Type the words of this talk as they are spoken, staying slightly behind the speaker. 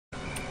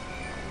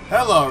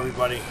Hello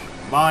everybody,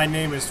 my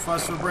name is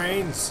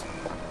FuzzForBrains,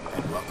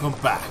 and welcome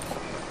back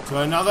to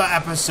another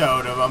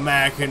episode of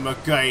American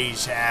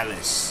McGee's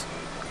Alice.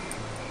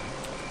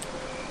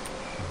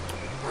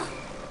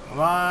 Come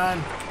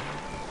on.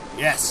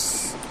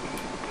 Yes.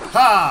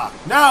 Ha!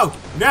 No!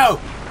 No!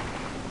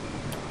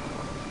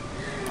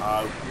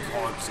 Oh,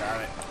 God,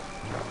 damn it.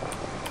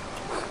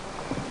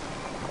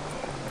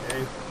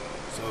 Okay,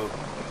 so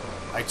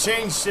I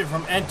changed it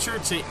from enter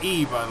to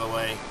E, by the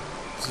way.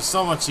 This is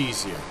so much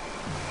easier.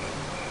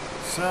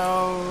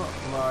 So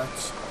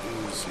much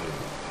easier.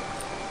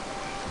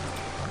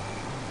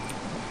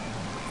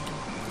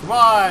 Come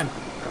on!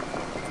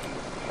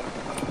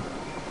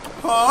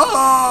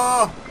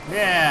 Oh!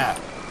 Yeah!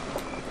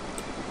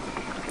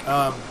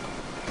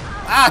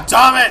 Ah,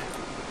 damn it!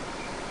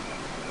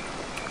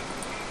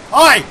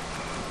 Oi!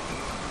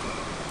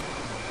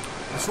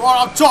 That's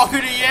right, I'm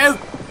talking to you!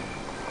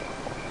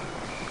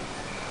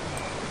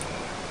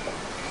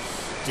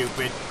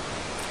 Stupid.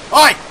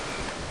 Oi!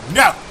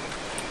 No!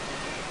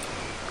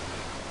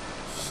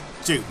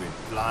 Stupid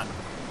plant.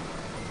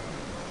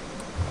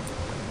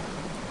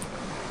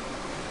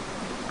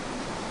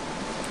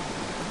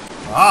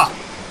 Ah!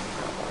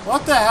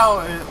 What the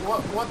hell is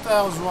what the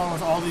hell is wrong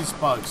with all these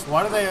bugs?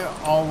 Why do they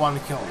all want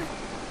to kill me?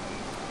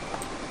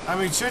 I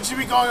mean, shouldn't you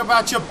be going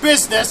about your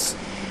business?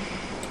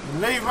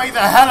 Leave me the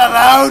hell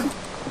alone!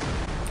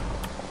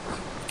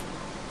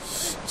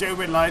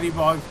 Stupid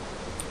ladybug.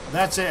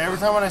 That's it. Every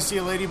time when I see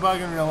a ladybug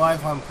in real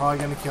life, I'm probably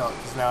gonna kill it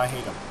because now I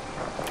hate them.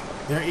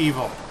 They're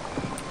evil.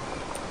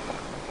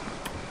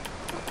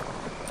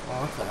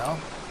 Oh, what the hell?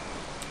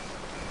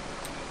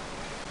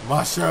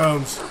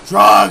 Mushrooms!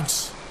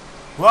 Drugs!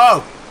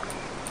 Whoa!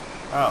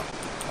 Oh.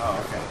 Oh,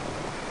 okay.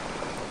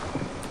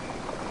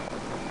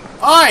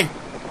 Oi!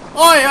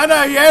 Oi, I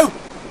know you!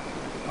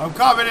 I'm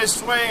coming and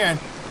swinging.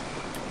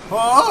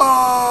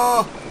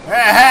 Oh!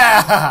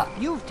 Yeah!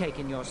 You've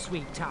taken your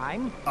sweet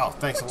time. Oh,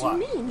 thanks a lot. What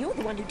do you mean? You're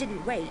the one who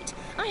didn't wait.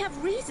 I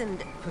have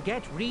reasoned.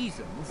 Forget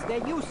reasons,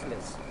 they're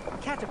useless.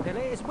 Caterpillar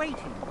is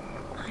waiting.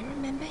 I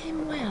remember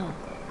him well.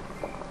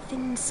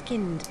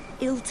 Thin-skinned,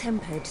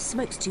 ill-tempered,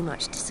 smokes too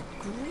much,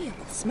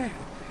 disagreeable smell.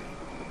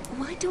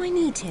 Why do I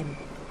need him?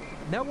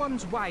 No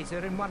one's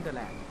wiser in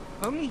Wonderland.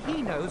 Only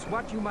he knows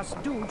what you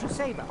must do to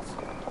save us.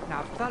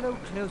 Now follow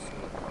closely.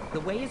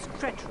 The way is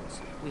treacherous.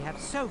 We have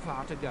so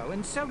far to go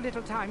and so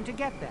little time to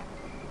get there.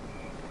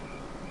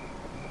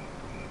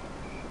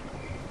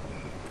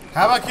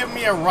 How about giving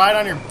me a ride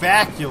on your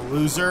back, you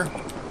loser?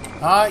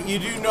 You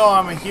do know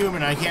I'm a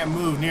human. I can't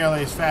move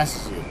nearly as fast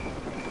as you.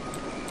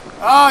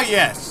 Oh,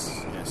 yes.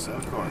 Yes,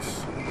 of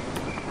course.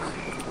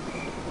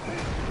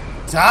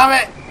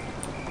 Damn it!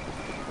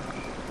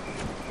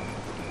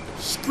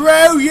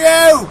 Screw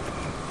you!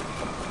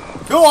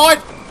 Go on!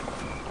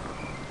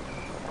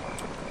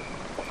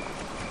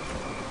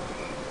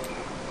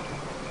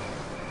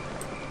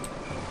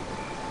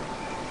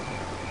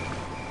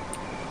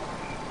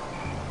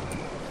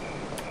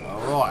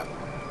 Alright.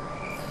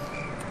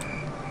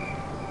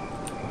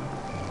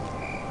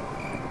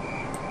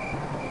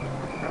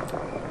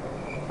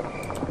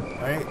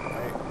 Wait.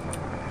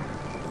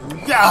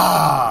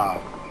 Yeah!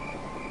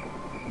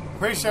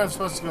 Pretty sure I'm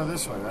supposed to go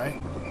this way,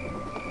 right?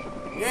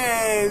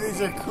 Yay,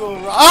 these are cool.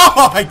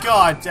 Oh my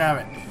god, damn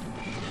it.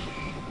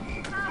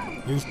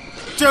 You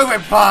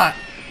stupid plant!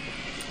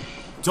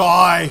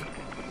 Die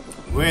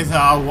with a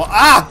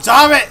ah,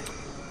 damn it!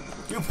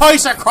 You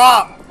piece of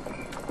crap!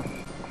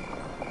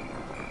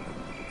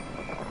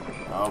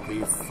 I hope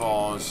he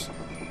falls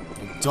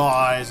and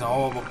dies a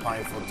horrible,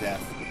 painful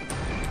death.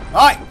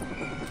 Alright!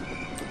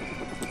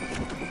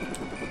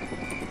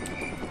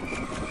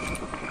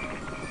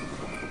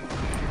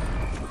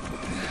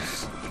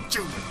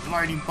 Stupid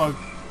ladybug.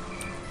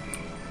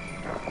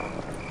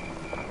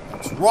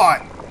 That's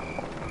right.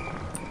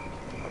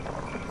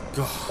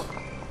 God.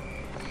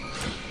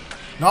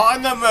 Not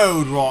in the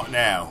mood right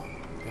now.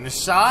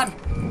 Understand?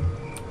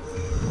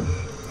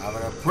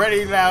 Having a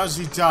pretty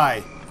lousy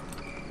day.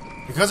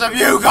 Because of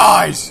you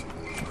guys!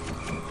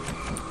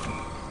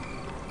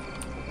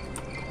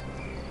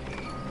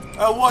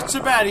 Oh, what's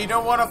the matter? You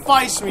don't want to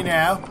face me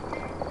now?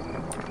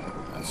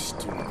 That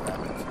stupid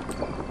rabbit.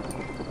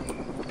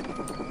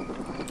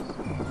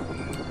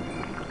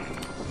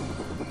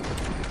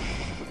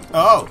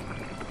 Oh,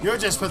 you're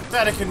just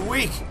pathetic and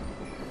weak.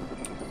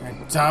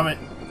 And damn it.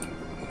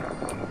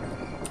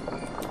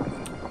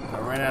 I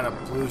ran out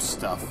of blue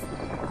stuff.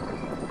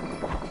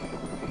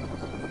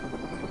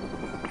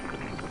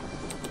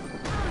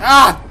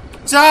 Ah,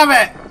 damn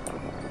it!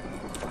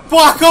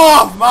 Fuck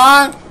off,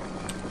 man!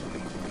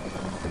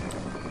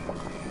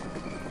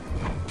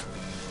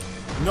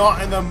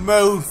 Not in the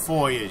mood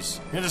for yous.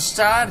 You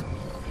understand?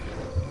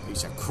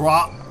 Piece of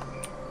crap.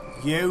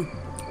 You.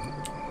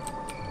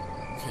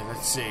 Okay,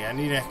 let's see. I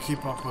need to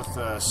keep up with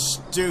the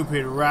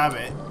stupid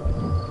rabbit.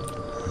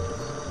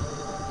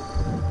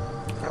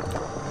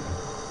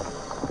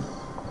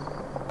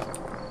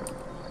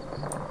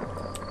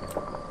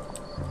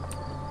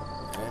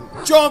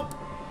 Jump!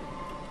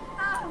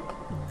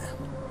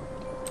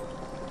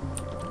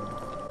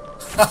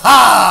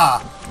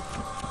 Ha!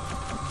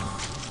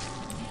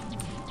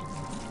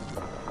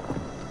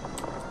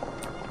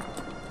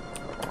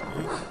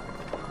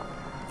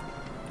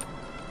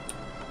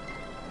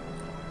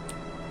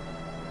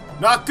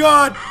 Not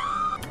good!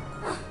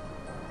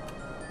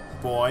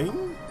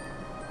 Boing.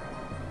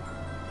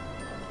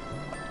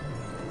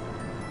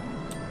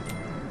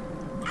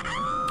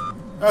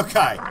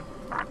 Okay.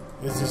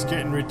 This is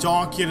getting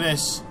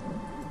ridiculous.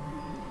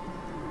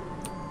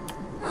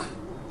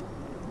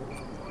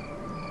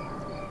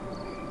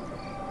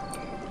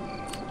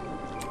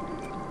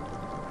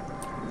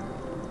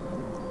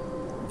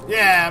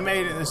 Yeah, I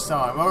made it this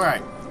time.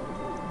 Alright.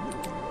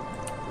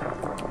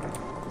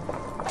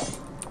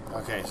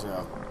 Okay,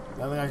 so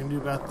nothing I can do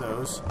about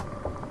those.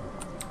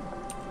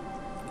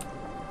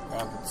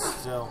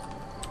 Still.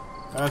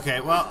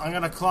 Okay, well, I'm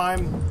gonna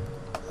climb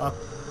up.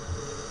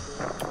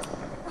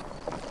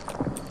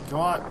 Come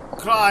on,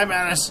 climb,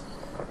 Alice!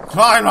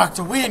 Climb like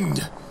the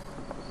wind!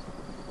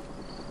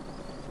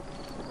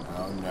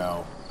 Oh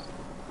no.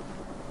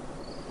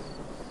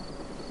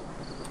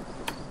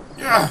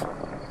 Yeah!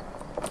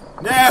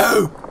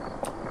 No!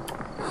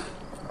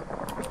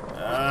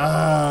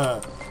 I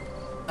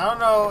don't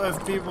know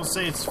if people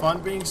say it's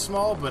fun being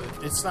small, but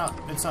it's not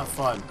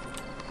fun.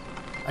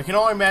 I can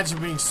only imagine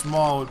being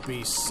small would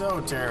be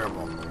so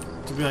terrible.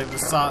 To be like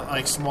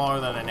like smaller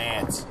than an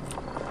ant.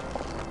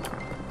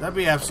 That'd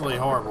be absolutely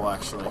horrible,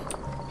 actually.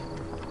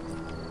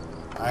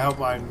 I hope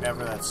I'm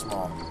never that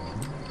small.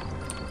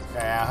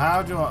 Okay,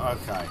 how do I...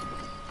 Okay.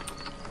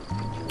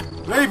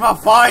 Leap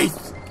of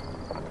faith!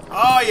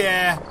 Oh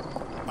yeah!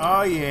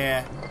 Oh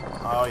yeah!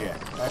 Oh yeah.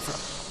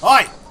 That's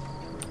right.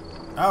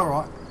 Oi!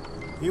 Alright.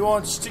 He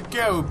wants to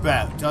go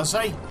about, does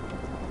he?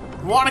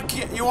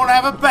 You wanna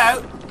have a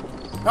bout?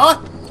 Huh?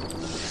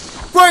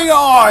 Bring it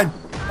on!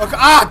 Okay.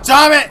 Ah,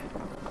 damn it!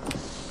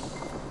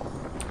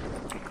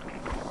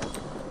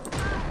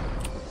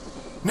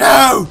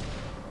 No!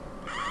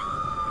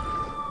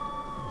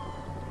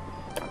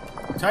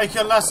 Take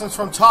your lessons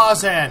from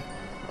Tarzan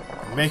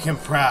and make him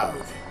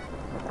proud.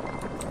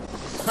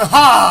 Ha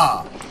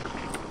ha!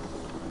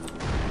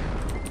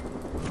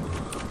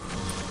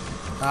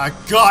 I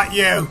got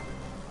you!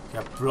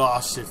 You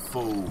blasted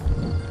fool.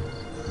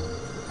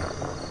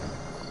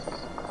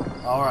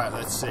 Alright,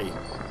 let's see.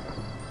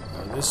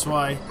 Go this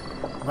way.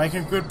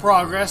 Making good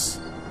progress.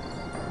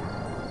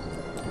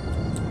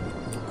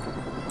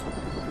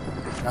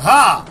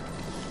 Aha!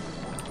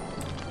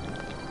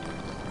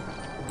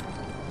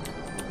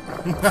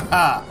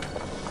 Haha!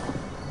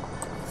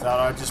 Thought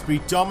I'd just be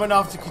dumb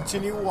enough to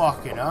continue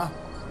walking, huh?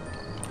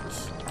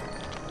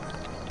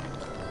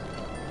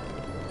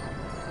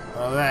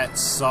 Oh, that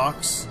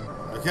sucks.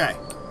 Okay.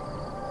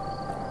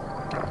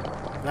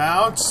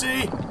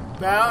 Bouncy!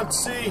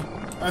 Bouncy!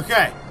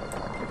 Okay.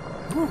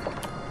 Whew.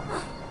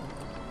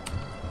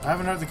 I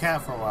haven't heard the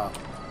cat for a while.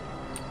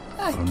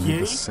 Hi, Only kitty.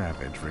 the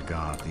savage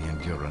regard the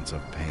endurance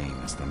of pain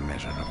as the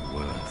measure of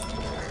worth.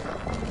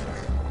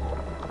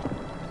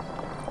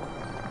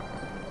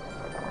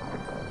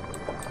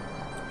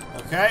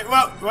 Okay,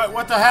 well,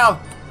 what the hell?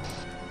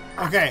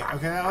 Okay,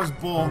 that was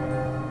bull.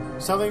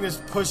 Something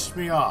just pushed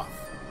me off.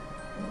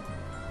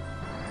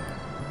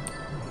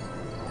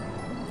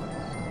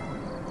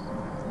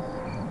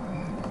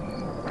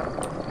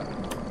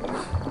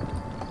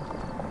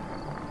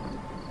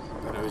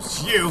 But it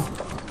was you.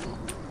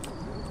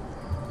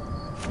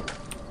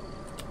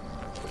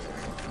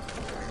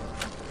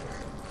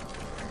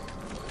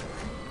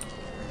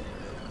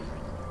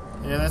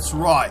 Yeah, that's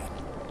right.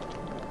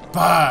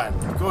 Burn!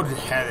 Go to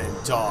hell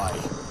and die.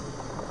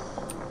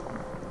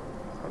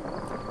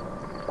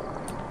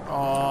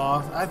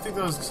 Aw, I think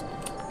those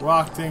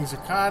rock things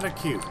are kind of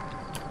cute.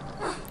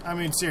 I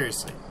mean,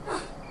 seriously.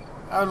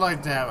 I would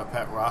like to have a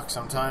pet rock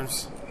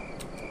sometimes.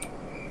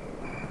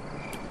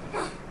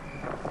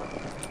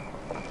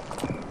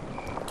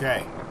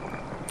 Okay.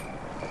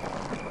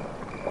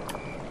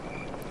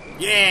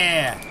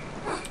 Yeah!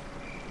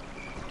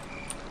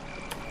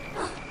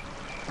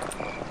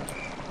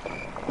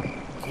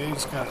 Okay, you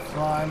just gotta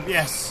climb.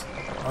 Yes!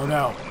 Oh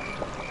no.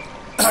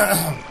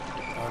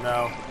 Oh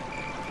no.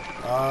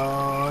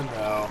 Oh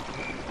no.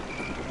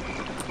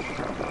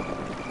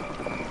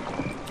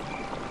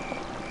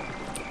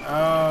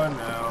 Oh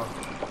no.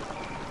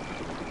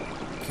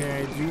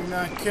 Okay, do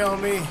not kill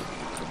me.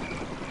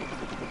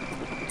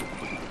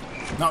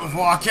 Not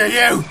before I kill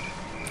you!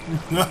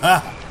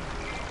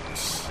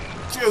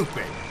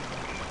 Stupid.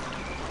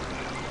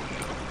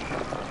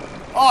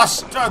 Oh,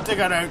 don't think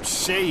I don't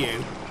see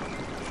you.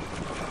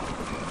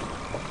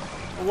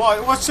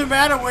 What? What's the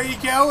matter? Where are you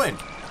going?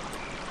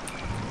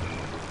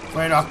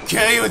 Afraid I'll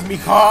kill you with me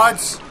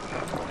cards?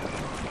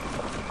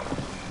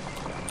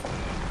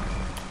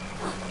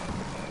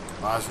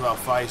 Might as well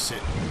face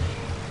it.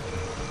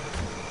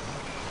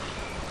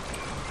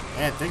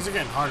 Man, things are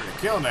getting harder to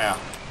kill now.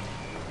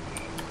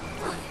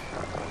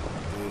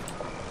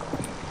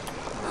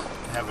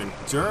 They have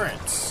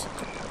endurance.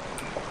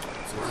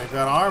 So they've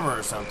got armor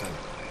or something.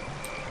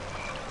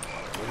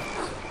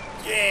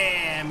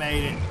 Yeah, I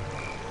made it.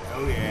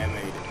 Oh yeah, I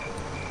made it.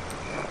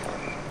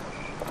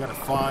 Gotta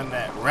find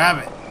that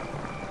rabbit.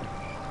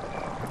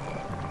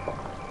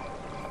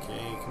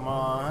 Okay, come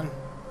on.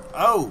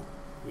 Oh!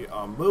 We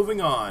are moving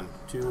on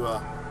to,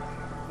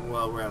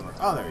 well, wherever.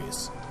 Oh, there he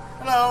is.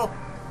 Hello!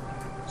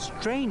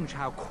 Strange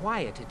how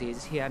quiet it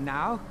is here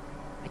now.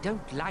 I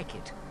don't like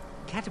it.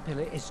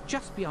 Caterpillar is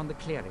just beyond the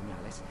clearing,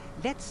 Alice.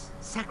 Let's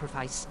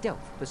sacrifice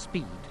stealth for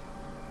speed.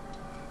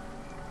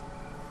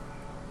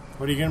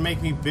 What, are you gonna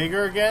make me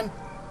bigger again?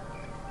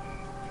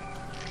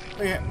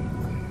 Oh, yeah.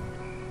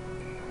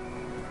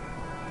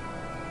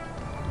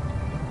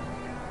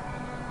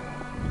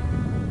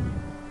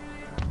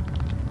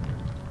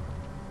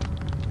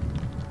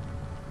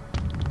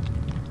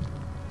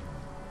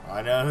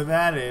 I know who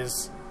that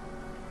is.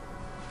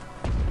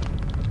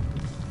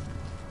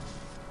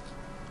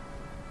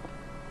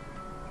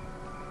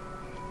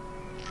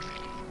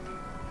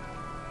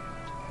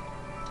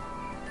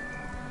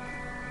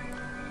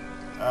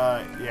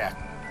 Yeah.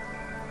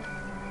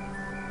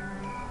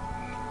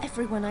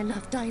 Everyone I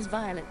love dies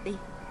violently.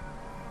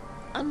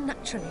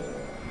 Unnaturally.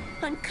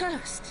 I'm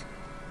cursed.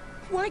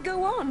 Why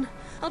go on?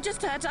 I'll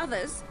just hurt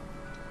others.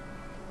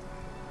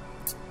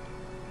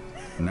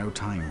 No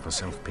time for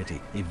self-pity.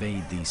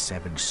 Evade these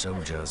savage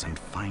soldiers and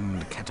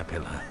find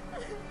Caterpillar.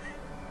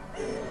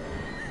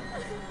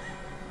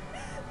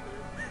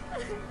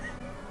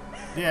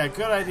 Yeah,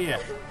 good idea.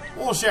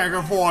 We'll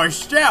sacrifice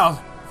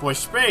stealth for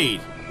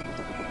speed.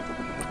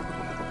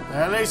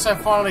 At least I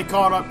finally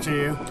caught up to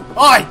you.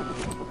 Oi!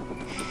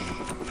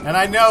 And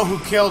I know who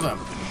killed him.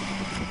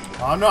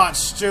 I'm not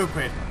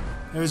stupid.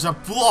 It was a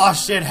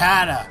blasted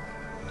Hatter.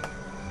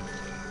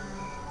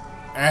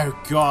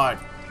 Oh god.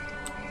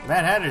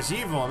 Mad Hatter's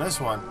evil in this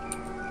one.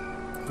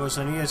 Of course,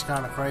 and he is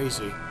kind of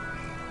crazy.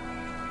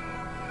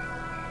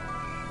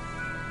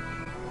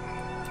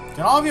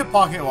 Can all of you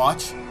pocket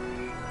watch?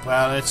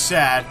 Well, it's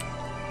sad.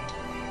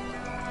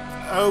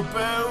 Oh,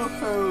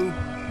 boo-hoo.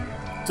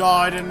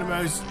 Died in the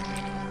most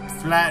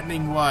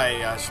flattening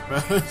way, I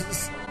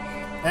suppose.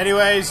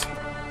 Anyways,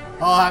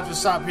 I'll have to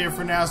stop here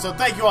for now. So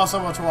thank you all so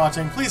much for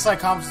watching. Please like,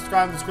 comment,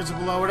 subscribe in the description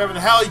below, whatever the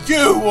hell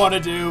you want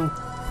to do.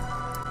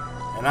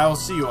 And I will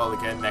see you all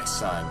again next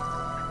time.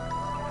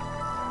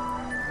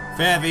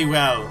 Fare thee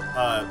well,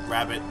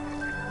 rabbit.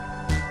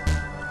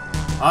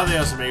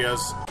 Adios,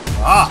 amigos.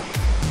 Ah!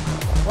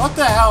 What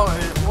the hell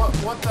is,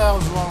 what the hell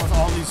is wrong with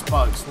all these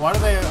bugs? Why do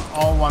they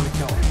all want to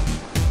kill me?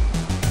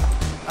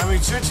 I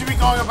mean, shouldn't you be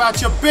going about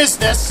your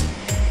business?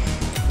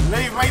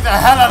 Leave me the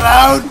hell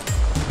alone!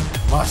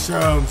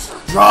 Mushrooms.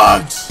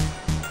 Drugs!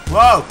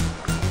 Whoa!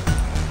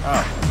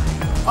 Oh.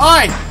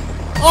 Oi!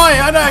 Oi,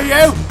 I know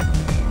you!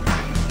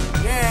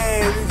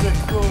 Yay, these are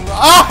cool.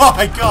 Oh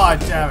my god,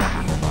 damn it!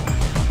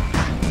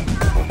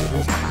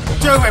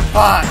 Stupid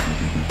part!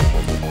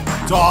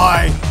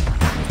 Die!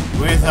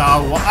 With a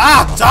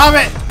ah, damn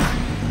it!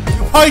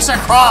 You piece of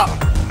crap!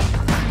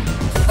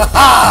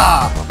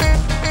 Ha-ha!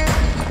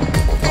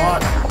 Come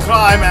on,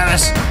 climb,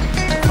 Alice!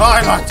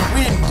 Climb like the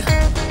wind!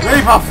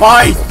 Leap of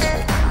faith!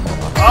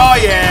 Oh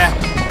yeah!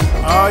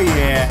 Oh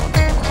yeah!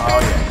 Oh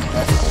yeah!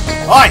 That's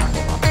right. Oi!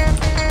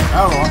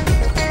 Alright.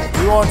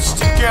 He wants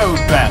to go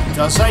bout,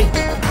 does he?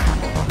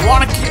 You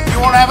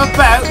wanna have a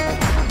bout?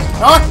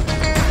 Huh?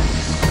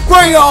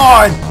 Bring it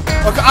on!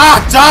 Okay. Ah,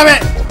 damn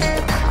it!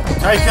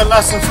 Taking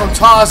lessons from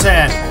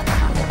Tarzan.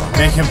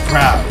 Make him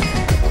proud.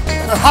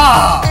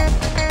 Ha!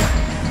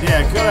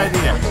 Yeah, good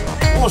idea.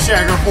 We'll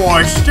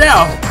sacrifice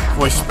stealth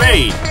for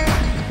speed.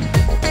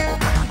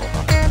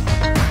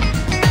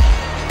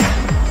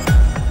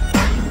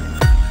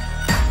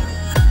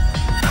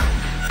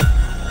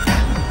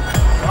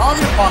 On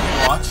your pocket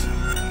watch.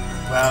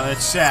 Well,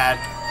 it's sad.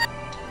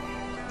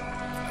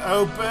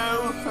 Oh,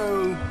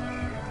 boo-hoo.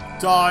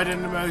 Died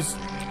in the most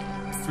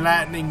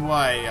flattening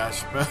way, I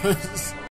suppose.